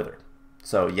 5 Wither.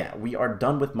 So yeah, we are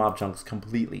done with mob chunks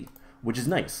completely, which is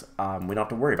nice. We don't have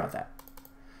to worry about that.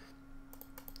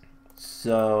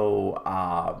 So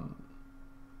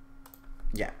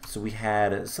yeah, so we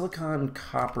had silicon,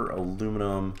 copper,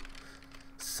 aluminum,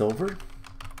 silver,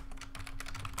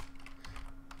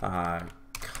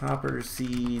 copper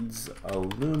seeds,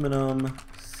 aluminum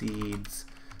seeds,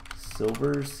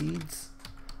 silver seeds,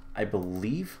 I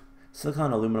believe.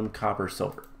 Silicon, aluminum, copper,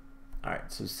 silver.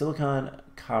 Alright, so silicon,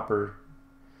 copper.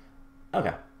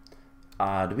 Okay.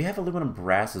 Do we have aluminum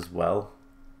brass as well?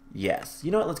 Yes.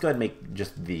 You know what? Let's go ahead and make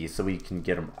just these so we can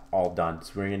get them all done.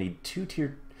 So we're going to need two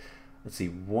tier... Let's see.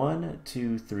 1,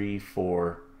 2, 3,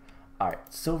 4.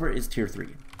 Alright. Silver is tier 3.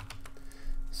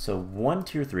 So 1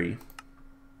 tier 3.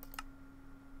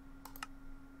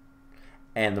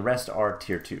 And the rest are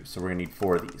tier 2. So we're going to need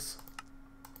 4 of these.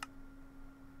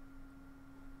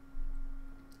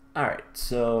 Alright.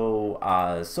 So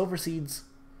silver seeds.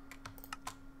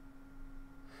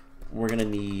 We're going to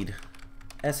need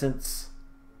essence.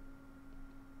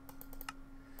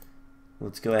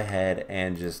 Let's go ahead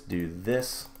and just do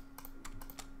this.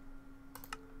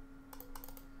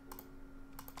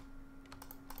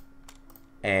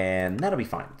 And that'll be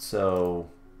fine. So,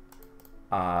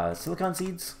 silicon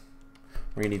seeds.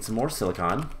 We're gonna need some more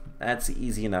silicon. That's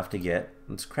easy enough to get.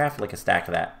 Let's craft like a stack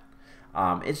of that.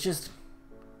 It's just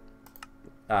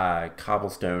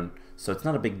cobblestone, so it's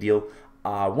not a big deal.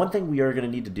 One thing we are gonna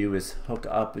need to do is hook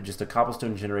up just a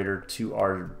cobblestone generator to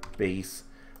our base.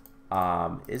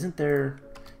 Isn't there?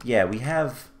 Yeah, we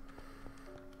have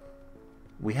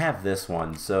this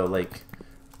one. So like,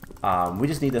 we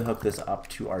just need to hook this up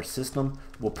to our system.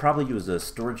 We'll probably use a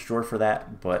storage drawer for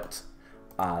that, but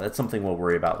that's something we'll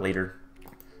worry about later.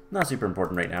 Not super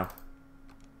important right now.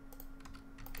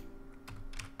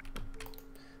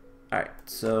 Alright,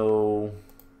 so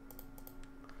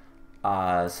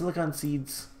silicon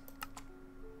seeds.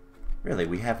 Really,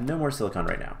 we have no more silicon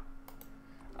right now.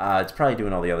 It's probably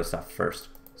doing all the other stuff first.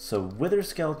 So wither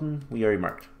skeleton, we already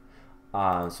marked.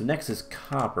 So next is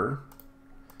copper,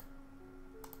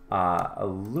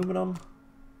 aluminum,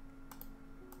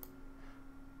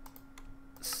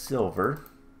 silver.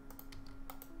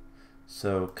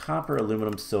 So copper,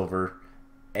 aluminum, silver,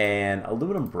 and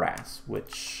aluminum brass,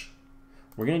 which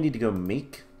we're gonna need to go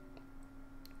make.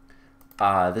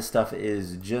 This stuff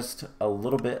is just a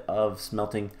little bit of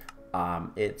smelting.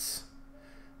 It's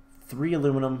 3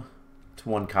 aluminum to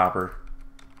 1 copper.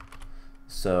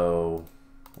 So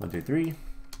 1, 2, 3,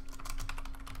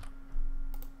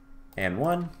 and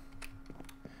 1,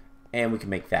 and we can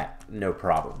make that no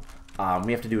problem.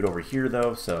 We have to do it over here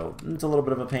though, so it's a little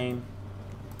bit of a pain,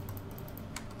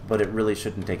 but it really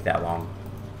shouldn't take that long.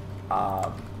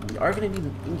 We are going to need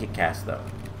an ingot cast though,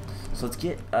 so let's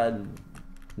get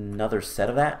another set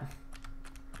of that,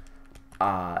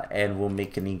 and we'll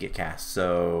make an ingot cast.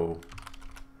 So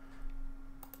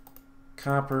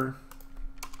copper,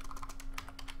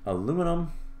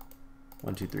 aluminum,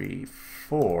 1, 2, 3,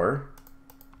 4,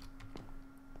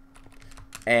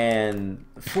 and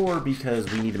 4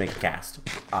 because we need to make a cast.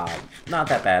 Not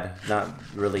that bad, not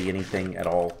really anything at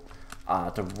all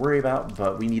to worry about,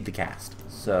 but we need the cast.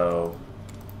 So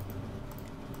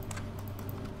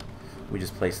we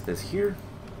just place this here,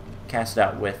 cast it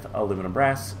out with aluminum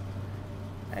brass,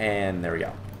 and there we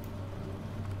go.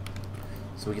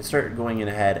 So we can start going in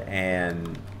ahead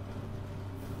and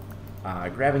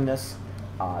grabbing this.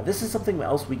 This is something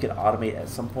else we could automate at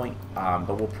some point,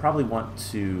 but we'll probably want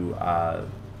to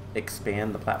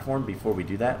expand the platform before we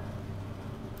do that.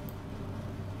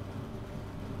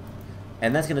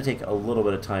 And that's going to take a little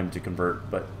bit of time to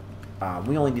convert, but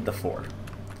we only need the 4.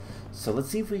 So let's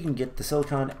see if we can get the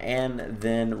silicon, and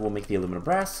then we'll make the aluminum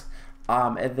brass,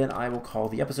 and then I will call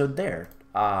the episode there.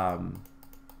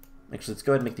 Actually, let's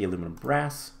go ahead and make the aluminum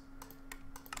brass,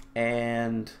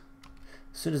 and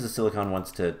as soon as the silicon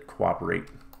wants to cooperate.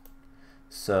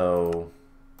 So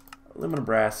aluminum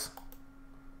brass.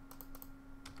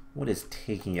 What is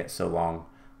taking it so long?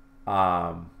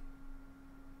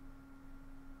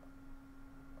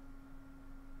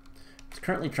 It's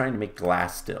currently trying to make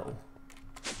glass still.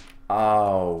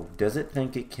 Oh, does it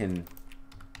think it can?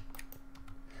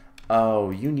 Oh,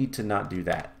 you need to not do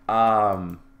that.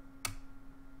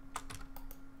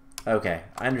 Okay,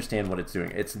 I understand what it's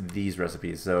doing. It's these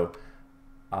recipes. So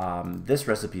this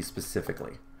recipe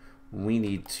specifically, we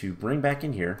need to bring back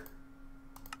in here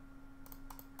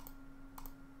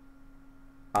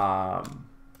and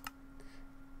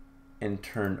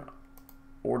turn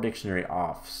OR dictionary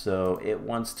off. So it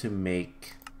wants to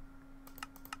make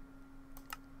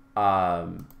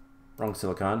wrong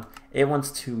silicon. It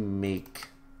wants to make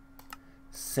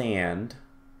sand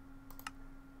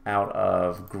out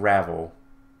of gravel.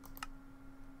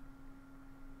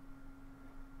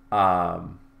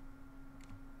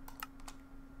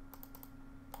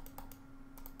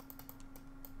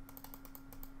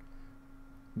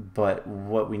 But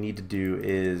what we need to do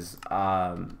is,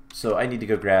 so I need to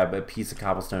go grab a piece of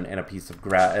cobblestone and a piece of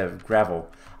gravel.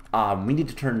 We need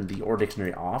to turn the ore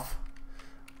dictionary off,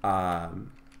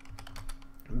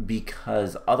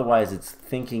 because otherwise it's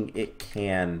thinking it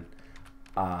can,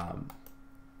 can't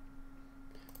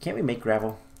we make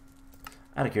gravel?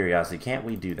 Out of curiosity, can't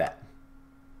we do that?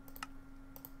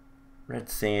 Red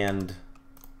sand,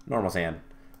 normal sand.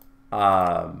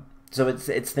 So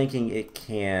it's thinking it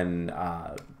can,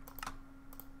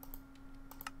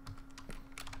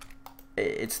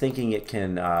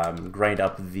 grind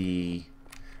up the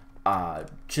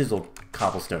chiseled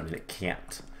cobblestone, and it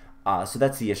can't. So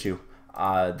that's the issue.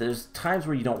 There's times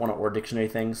where you don't want to ore dictionary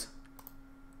things,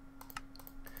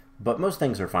 but most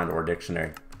things are fine to ore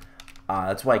dictionary.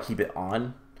 That's why I keep it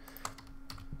on,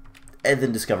 and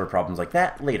then discover problems like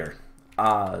that later.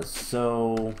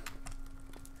 So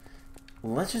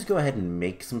let's just go ahead and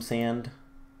make some sand.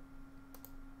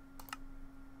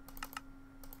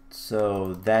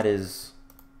 So that is,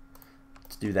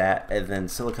 let's do that, and then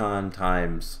silicon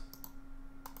times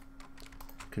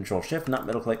Control Shift, not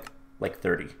middle click, like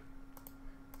 30.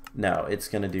 No, it's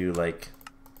gonna do like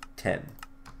 10.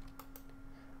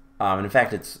 And in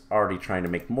fact, it's already trying to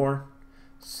make more.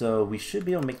 So we should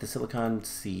be able to make the silicon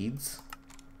seeds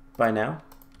by now.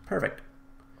 Perfect.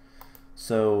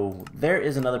 So there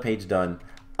is another page done.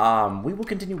 We will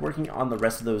continue working on the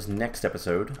rest of those next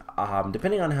episode,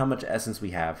 depending on how much essence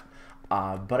we have.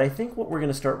 But I think what we're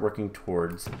going to start working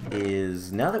towards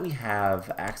is, now that we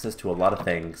have access to a lot of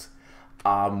things,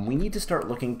 we need to start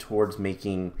looking towards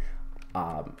making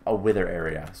a wither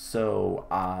area. So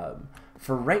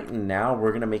for right now,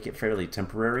 we're going to make it fairly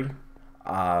temporary.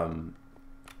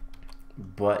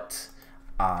 But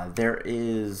there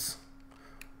is,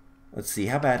 let's see,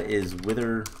 how bad is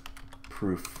wither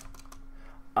proof?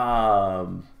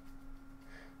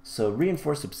 So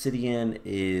reinforced obsidian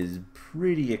is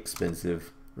pretty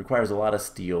expensive, requires a lot of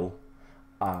steel.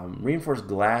 Reinforced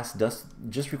glass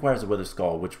just requires a wither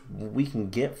skull, which we can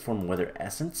get from wither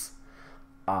essence.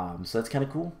 So that's kind of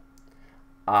cool.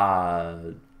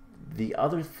 The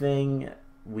other thing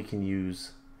we can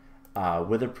use,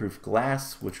 witherproof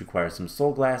glass, which requires some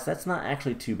soul glass. That's not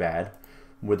actually too bad.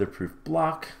 Witherproof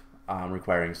block,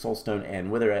 requiring soulstone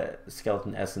and wither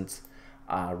skeleton essence.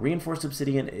 Reinforced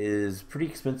obsidian is pretty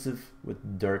expensive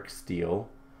with dark steel.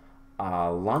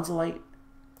 Lonzolite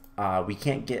we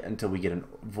can't get until we get a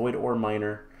void ore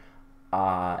miner.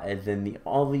 And then the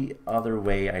only other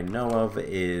way I know of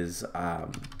is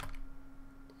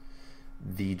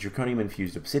the draconium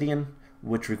infused obsidian,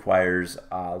 which requires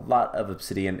a lot of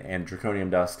obsidian and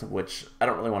draconium dust, which I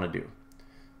don't really want to do.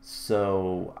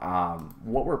 So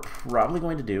what we're probably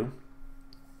going to do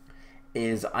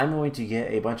is I'm going to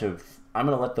get a bunch of, I'm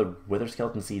going to let the wither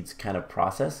skeleton seeds kind of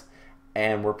process,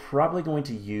 and we're probably going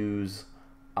to use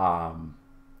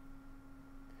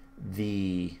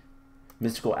the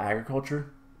mystical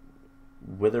agriculture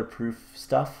witherproof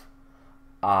stuff,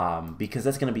 because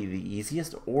that's going to be the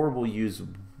easiest, or we'll use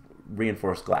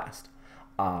reinforced glass.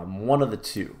 One of the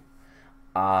two.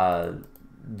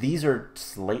 These are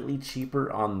slightly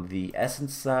cheaper on the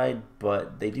essence side,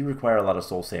 but they do require a lot of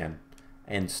soul sand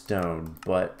and stone,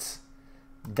 but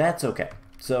that's okay.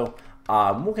 So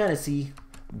we'll kind of see,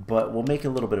 but we'll make a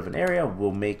little bit of an area.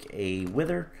 We'll make a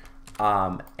wither,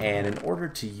 and in order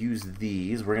to use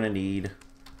these, we're going to need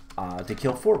to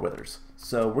kill 4 withers.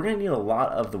 So we're going to need a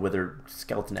lot of the wither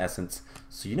skeleton essence.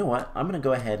 So you know what? I'm going to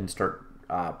go ahead and start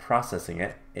processing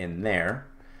it in there,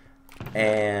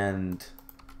 and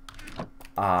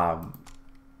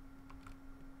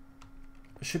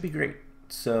should be great.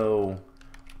 So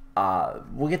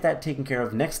we'll get that taken care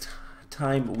of. Next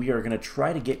time we are going to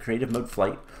try to get creative mode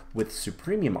flight with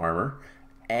supremium armor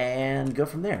and go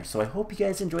from there. So I hope you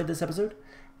guys enjoyed this episode,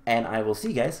 and I will see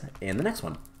you guys in the next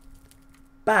one.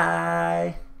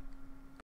 Bye!